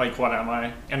 Like, what am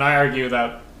I? And I argue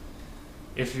that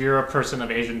if you're a person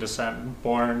of Asian descent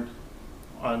born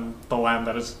on the land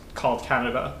that is called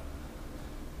Canada,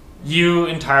 you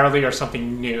entirely are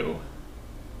something new.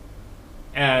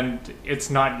 And it's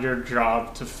not your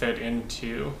job to fit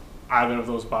into either of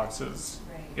those boxes.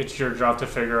 Right. It's your job to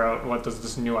figure out, what does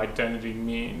this new identity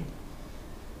mean,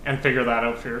 and figure that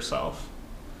out for yourself.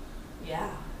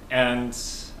 Yeah. And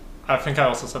I think I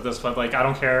also said this, but like, I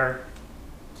don't care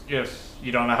if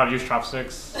you don't know how to use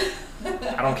chopsticks.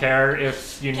 I don't care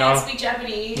if you Can't speak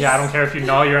Japanese. Yeah, I don't care if you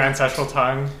know your ancestral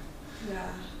tongue.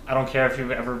 Yeah. I don't care if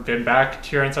you've ever been back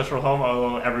to your ancestral home,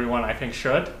 although everyone I think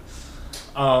should.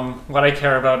 What I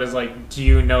care about is like, do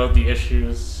you know the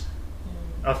issues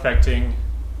affecting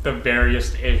the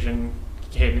various Asian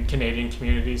Canadian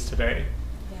communities today?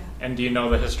 Yeah. And do you know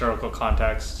the historical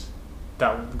context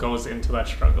that goes into that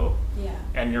struggle? Yeah.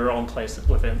 And your own place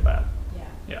within that?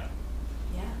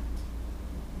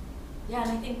 Yeah,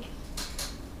 and I think,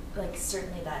 like,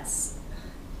 certainly that's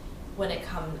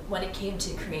when it came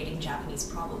to creating Japanese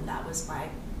Problem, that was my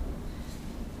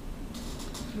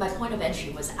point of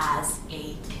entry was as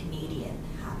a Canadian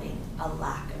having a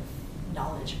lack of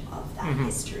knowledge of that Mm-hmm.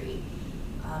 history,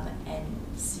 and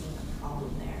seeing a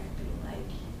problem there and being like,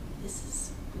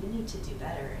 we need to do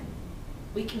better, and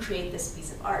we can create this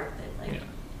piece of art that like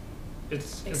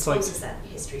exposes that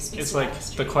history, speaks it's to like that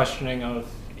history. the questioning of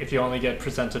if you only get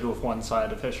presented with one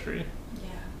side of history, Yeah.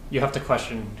 you have to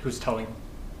question who's telling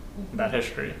Mm-hmm. that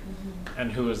history Mm-hmm.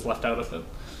 and who is left out of it.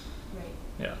 Right.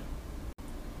 Yeah.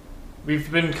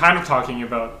 We've been kind of talking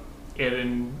about it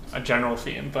in a general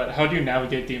theme, but how do you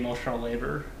navigate the emotional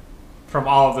labor from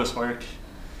all of this work?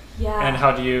 Yeah. And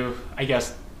how do you, I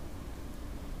guess,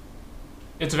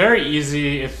 it's very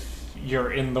easy if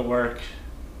you're in the work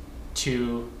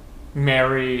to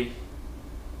marry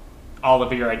all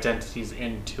of your identities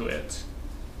into it.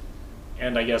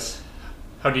 And I guess,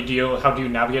 how do you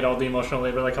navigate all the emotional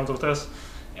labor that comes with this?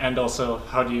 And also,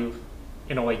 how do you,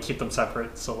 in a way, keep them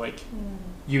separate so like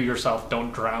you yourself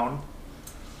don't drown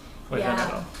within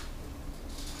it all?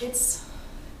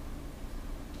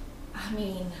 I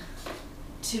mean,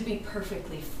 to be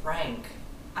perfectly frank,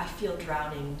 I feel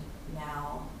drowning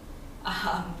now,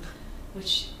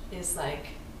 which is like,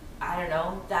 I don't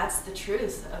know, that's the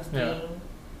truth of being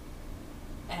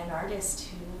an artist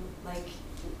who, like,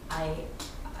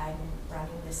 I'm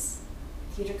running this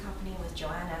theater company with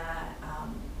Joanna.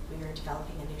 We're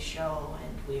developing a new show,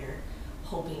 and we're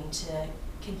hoping to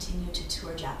continue to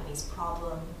tour Japanese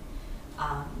Problem,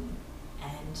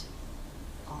 and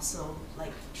also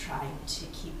like trying to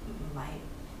keep my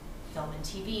film and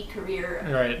TV career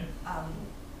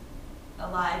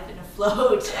alive and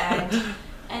afloat,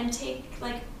 and take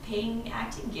like paying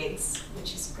acting gigs,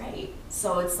 which is great.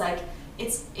 So it's like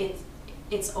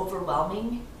it's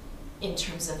overwhelming in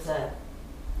terms of the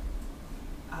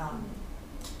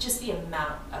just the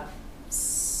amount of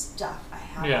stuff I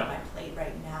have on my plate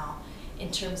right now,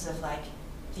 in terms of like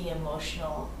the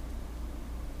emotional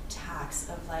tax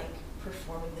of like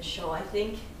performing the show. I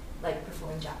think like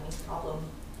performing Japanese Problem,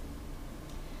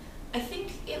 I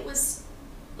think it was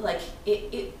like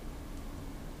it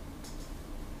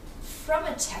from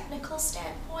a technical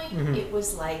standpoint, it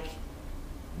was like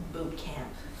boot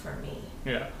camp for me.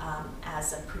 Yeah.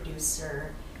 As a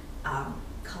producer,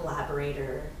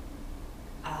 collaborator,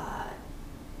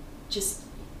 just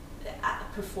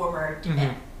a performer,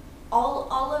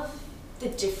 all of the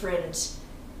different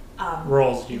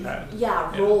roles you had.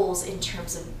 Yeah, roles in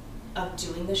terms of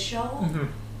doing the show.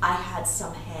 I had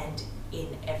some hand in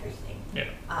everything. Yeah.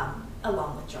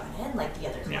 Along with Joanna and like the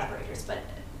other collaborators, but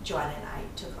Joanna and I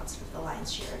took on sort of the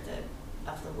lion's share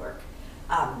of the work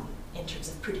in terms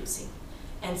of producing,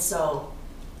 and so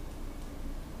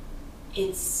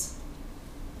it's,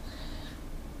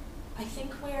 I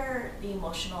think, where the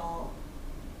emotional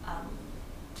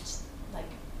like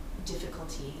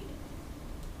difficulty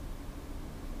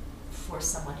for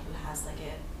someone who has like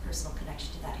a personal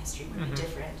connection to that history would be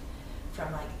different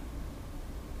from like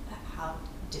how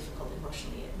difficult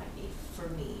emotionally it might be for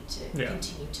me to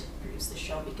continue to produce the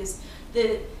show, because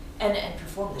and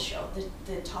perform the show.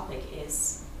 The topic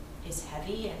is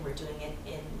heavy, and we were doing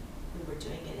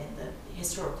it in the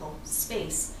historical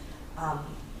space,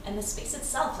 and the space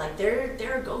itself, like there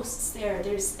are ghosts there.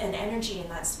 There's an energy in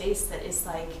that space that is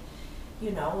like,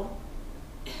 you know.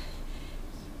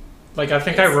 Like I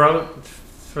think I wrote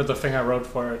for the thing I wrote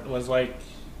for it was like,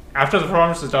 after the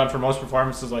performance is done, for most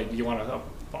performances, like you want to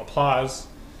applause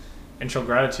and show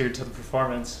gratitude to the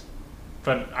performance.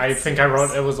 But I think I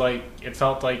wrote, it was like, it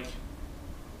felt like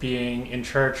being in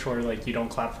church where like you don't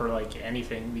clap for like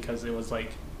anything, because it was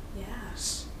like,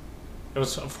 it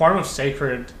was a form of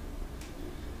sacred.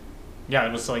 Yeah,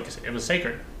 it was like, it was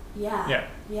sacred. Yeah,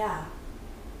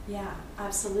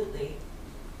 absolutely.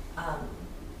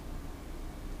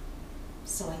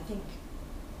 So I think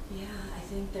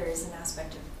there is an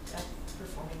aspect of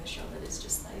performing the show that is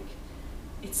just like,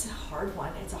 it's a hard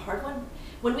one. It's a hard one.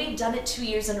 When we'd done it 2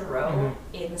 years in a row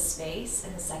in the space,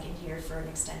 and the second year for an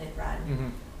extended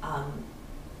run, I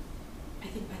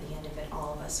think by the end of it,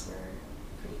 all of us were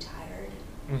pretty tired,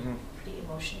 pretty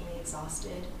emotionally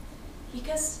exhausted,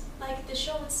 because like the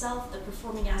show itself, the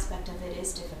performing aspect of it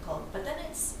is difficult, but then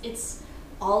it's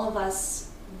all of us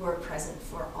were present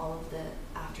for all of the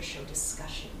after show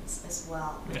discussions as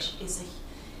well, which is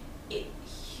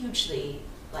hugely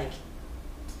like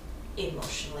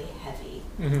emotionally heavy,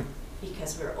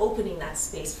 because we're opening that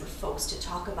space for folks to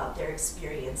talk about their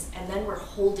experience, and then we're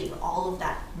holding all of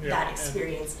that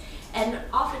experience, and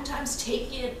oftentimes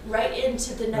taking it right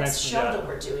into the next show that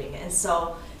we're doing. And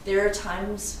so there are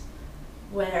times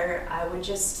where I would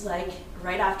just like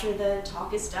right after the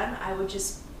talk is done, I would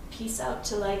just peace out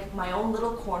to like my own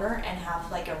little corner and have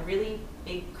like a really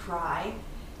big cry,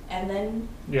 and then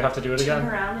you have to do it again.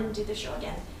 Turn around and do the show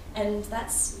again, and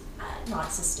that's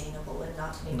not sustainable and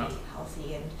not maybe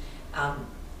healthy, and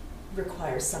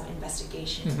requires some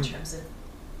investigation in terms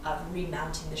of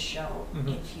remounting the show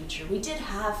in future. We did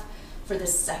have, for the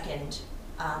second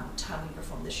time we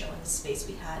performed the show in the space,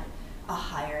 we had a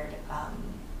hired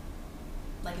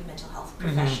like a mental health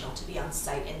professional to be on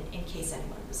site in case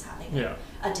anyone was having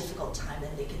a difficult time,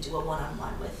 then they could do a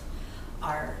one-on-one with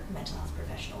our mental health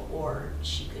professional, or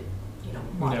she could, you know,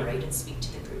 moderate and speak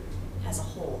to the group as a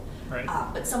whole. Right.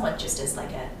 But somewhat just as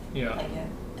like a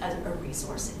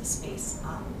resource in the space.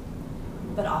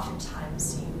 But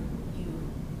oftentimes you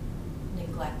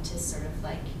neglect to sort of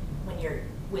like, when you're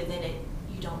within it,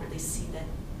 you don't really see that,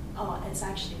 oh, it's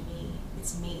actually me.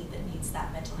 It's me that needs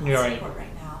that mental health support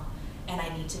right now. And I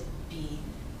need to be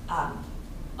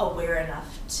aware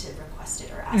enough to request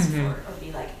it or ask for it, or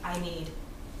be like, I need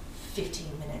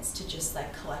 15 minutes to just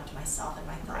like collect myself and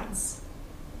my thoughts.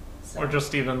 So. Or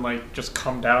just even like just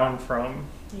come down from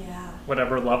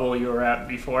whatever level you were at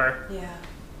before. Yeah.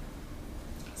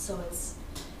 So it's,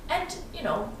 and you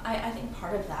know, I think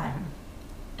part of that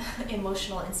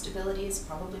emotional instability is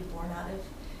probably born out of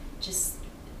just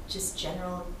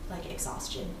general like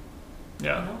exhaustion.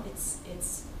 Yeah. You know,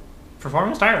 it's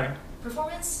performance tiring.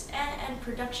 Performance and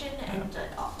production and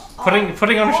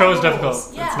putting on a show is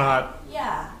difficult. Yeah. It's not.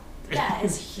 Yeah.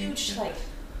 It's huge like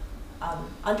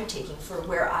undertaking for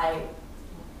where I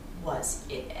was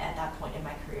at that point in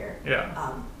my career.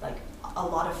 Yeah. Like a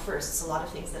lot of firsts, a lot of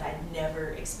things that I'd never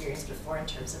experienced before in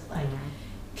terms of like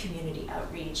community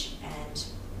outreach and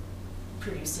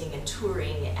producing and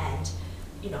touring and,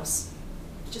 you know,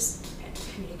 just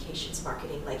communications,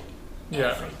 marketing, like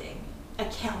everything.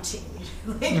 Accounting,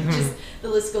 like just the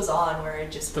list goes on, where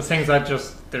it just the things that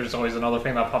just, there's always another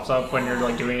thing that pops up when you're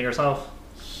like doing it yourself.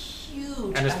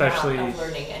 Huge and especially amount of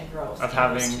learning and growth of in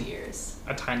having those 2 years.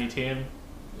 A tiny team.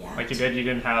 Yeah. Like you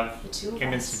didn't have an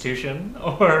us. institution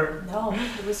or no,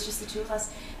 it was just the two of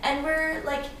us, and we're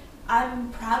like,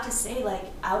 I'm proud to say, like,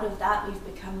 out of that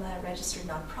we've become a registered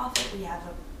nonprofit. We have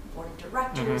a board of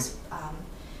directors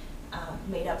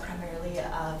made up primarily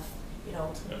of, you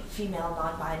know, female,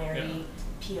 non-binary,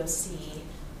 POC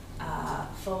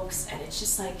folks, and it's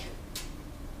just like,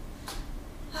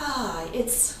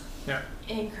 it's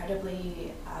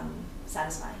incredibly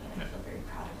satisfying, and I feel very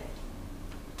proud of it.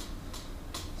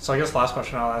 So I guess last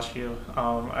question I'll ask you,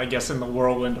 I guess in the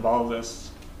whirlwind of all of this,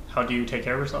 how do you take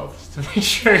care of yourself to make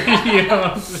sure you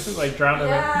don't like drown in it?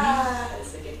 Yeah,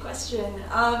 that's a good question.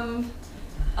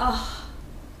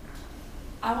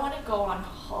 I want to go on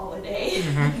holiday,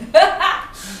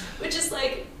 which is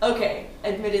like, okay,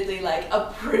 admittedly like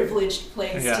a privileged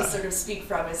place to sort of speak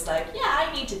from. Is like,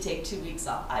 I need to take 2 weeks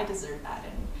off. I deserve that.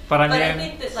 And but I mean, I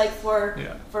think that like for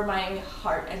my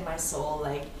heart and my soul,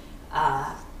 like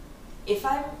if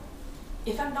I'm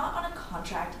not on a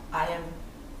contract, I am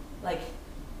like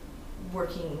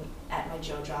working at my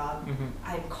job.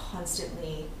 I'm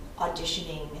constantly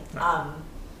auditioning.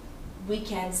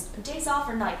 Weekends, days off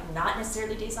are like not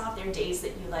necessarily days off. They're days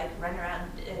that you like run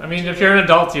around. I mean, if you're an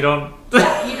adult, you don't.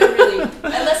 You don't really,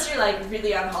 unless you're like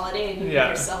really on holiday and you leave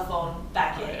your cell phone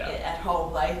back at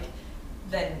home. Like,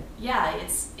 then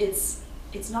it's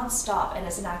nonstop. And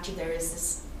as an actor, there is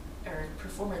this, or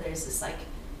performer, there's this like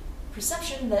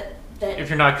perception that if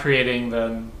you're not creating,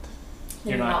 then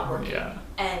you're not working.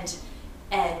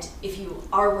 And if you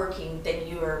are working, then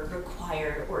you are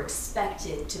required or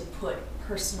expected to put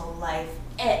personal life,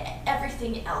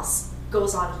 everything else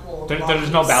goes on hold.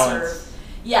 There's no balance.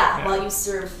 While you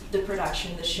serve the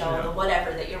production, the show, the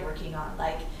whatever that you're working on,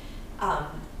 like,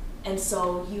 and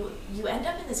so you end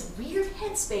up in this weird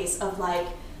headspace of like,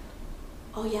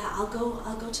 oh yeah, I'll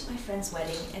go to my friend's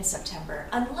wedding in September,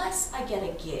 unless I get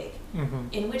a gig.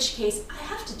 In which case, I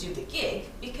have to do the gig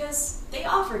because they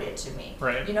offered it to me.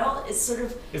 Right. You know, it's sort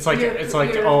of. It's like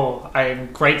oh,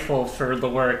 I'm grateful for the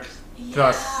work.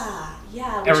 Thus,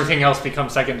 everything else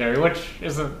becomes secondary, which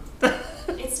isn't.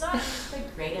 It's not the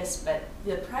greatest, but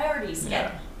the priorities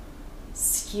get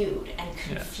skewed and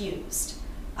confused.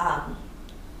 And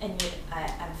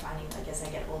I'm finding, like, as I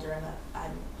get older,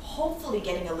 I'm hopefully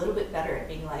getting a little bit better at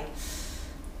being like,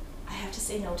 I have to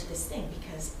say no to this thing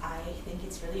because I think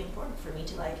it's really important for me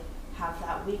to like have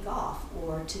that week off,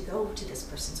 or to go to this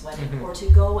person's wedding, or to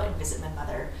go and visit my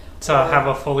mother. To have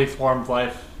a fully formed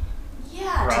life.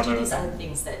 To do these other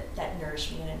things that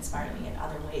nourish me and inspire me in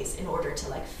other ways in order to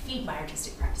like feed my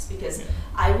artistic practice, because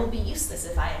I will be useless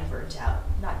if I am burnt out.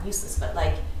 Not useless, but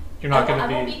like you're not going to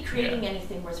be... I won't be creating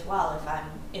anything worthwhile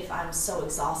if I'm so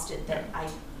exhausted that I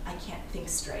can't think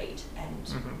straight, and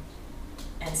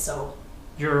so...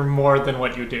 You're more than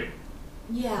what you do.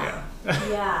 Yeah.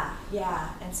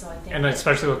 And so I think... And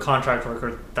especially with contract work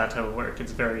or that type of work,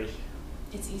 it's very...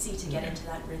 It's easy to get into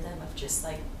that rhythm of just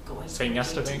like going... Saying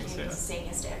yes to things, saying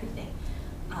yes to everything.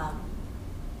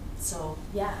 So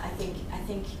yeah, I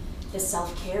think the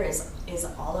self-care is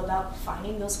all about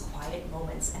finding those quiet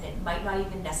moments, and it might not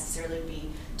even necessarily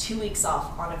be 2 weeks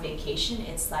off on a vacation.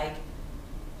 It's like,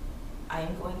 I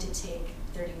am going to take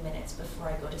 30 minutes before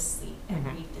I go to sleep and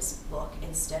read this book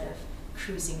instead of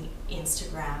cruising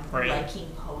Instagram, liking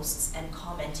posts and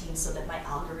commenting so that my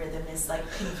algorithm is like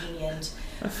convenient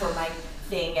for my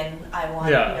thing, and I want,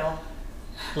 you know.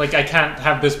 Like, I can't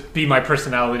have this be my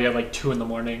personality at like 2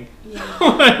 a.m. Yeah.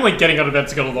 I'm like getting out of bed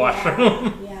to go to the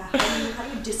washroom. Yeah. How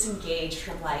do you disengage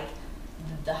from like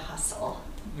the hustle?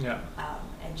 Yeah.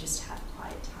 And just have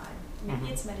quiet time. Maybe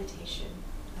it's meditation.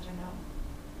 I don't know.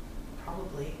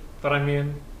 Probably. But I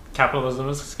mean, capitalism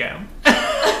is a scam.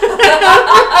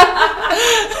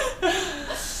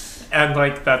 And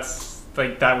like that's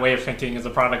like that way of thinking is a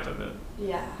product of it.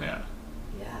 Yeah. Yeah.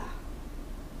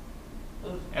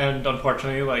 Oof. And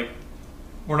unfortunately, like,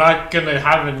 we're not gonna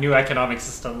have a new economic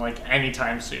system like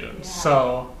anytime soon. Yeah.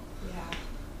 So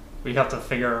we have to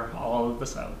figure all of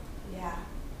this out. Yeah.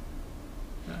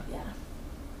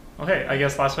 Okay, I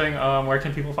guess last thing, where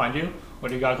can people find you? What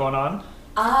do you got going on?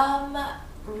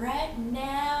 Right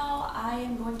now I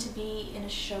am going to be in a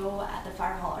show at the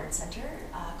Fire Hall Art Center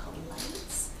called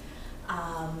Lights,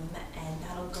 and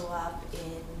that'll go up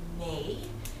in May,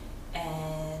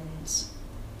 and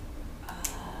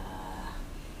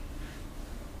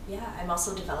I'm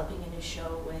also developing a new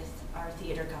show with our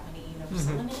theater company,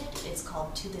 Universal Limited. It's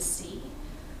called To the Sea,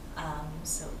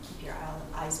 so keep your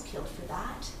eyes peeled for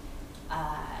that.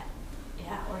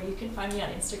 Or you can find me on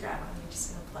Instagram. I'm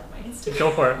just going to plug my Instagram.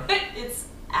 Go for it. It's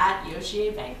at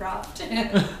Yoshie Bancroft.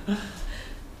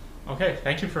 Okay,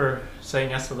 thank you for saying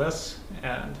yes to this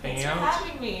and hanging out. Thanks for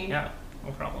having me. Yeah,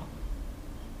 no problem.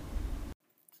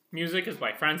 Music is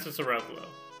by Francis Arevalo.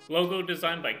 Logo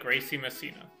designed by Gracie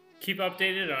Messina. Keep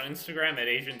updated on Instagram at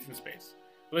Asians in Space.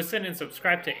 Listen and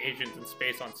subscribe to Asians in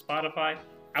Space on Spotify,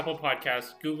 Apple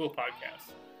Podcasts, Google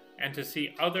Podcasts. And to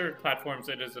see other platforms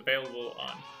it is available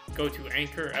on, go to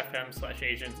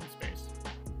Anchor.fm/Asians in Space.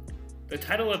 The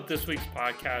title of this week's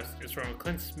podcast is from a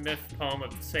Clint Smith poem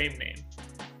of the same name.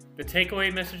 The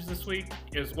takeaway message this week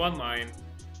is one line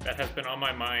that has been on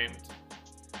my mind.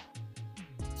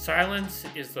 Silence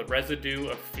is the residue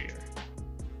of fear.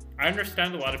 I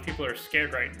understand a lot of people are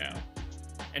scared right now,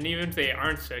 and even if they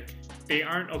aren't sick, they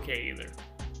aren't okay either.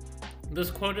 This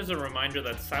quote is a reminder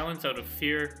that silence out of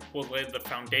fear will lay the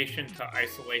foundation to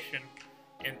isolation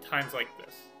in times like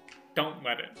this. Don't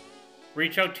let it.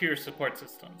 Reach out to your support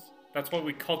systems. That's why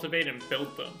we cultivate and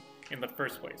build them in the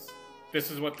first place.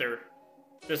 This is what they're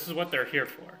here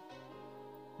for.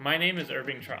 My name is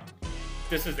Irving Trong.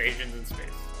 This is Asians in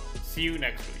Space. See you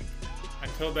next week.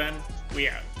 Until then, we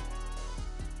out.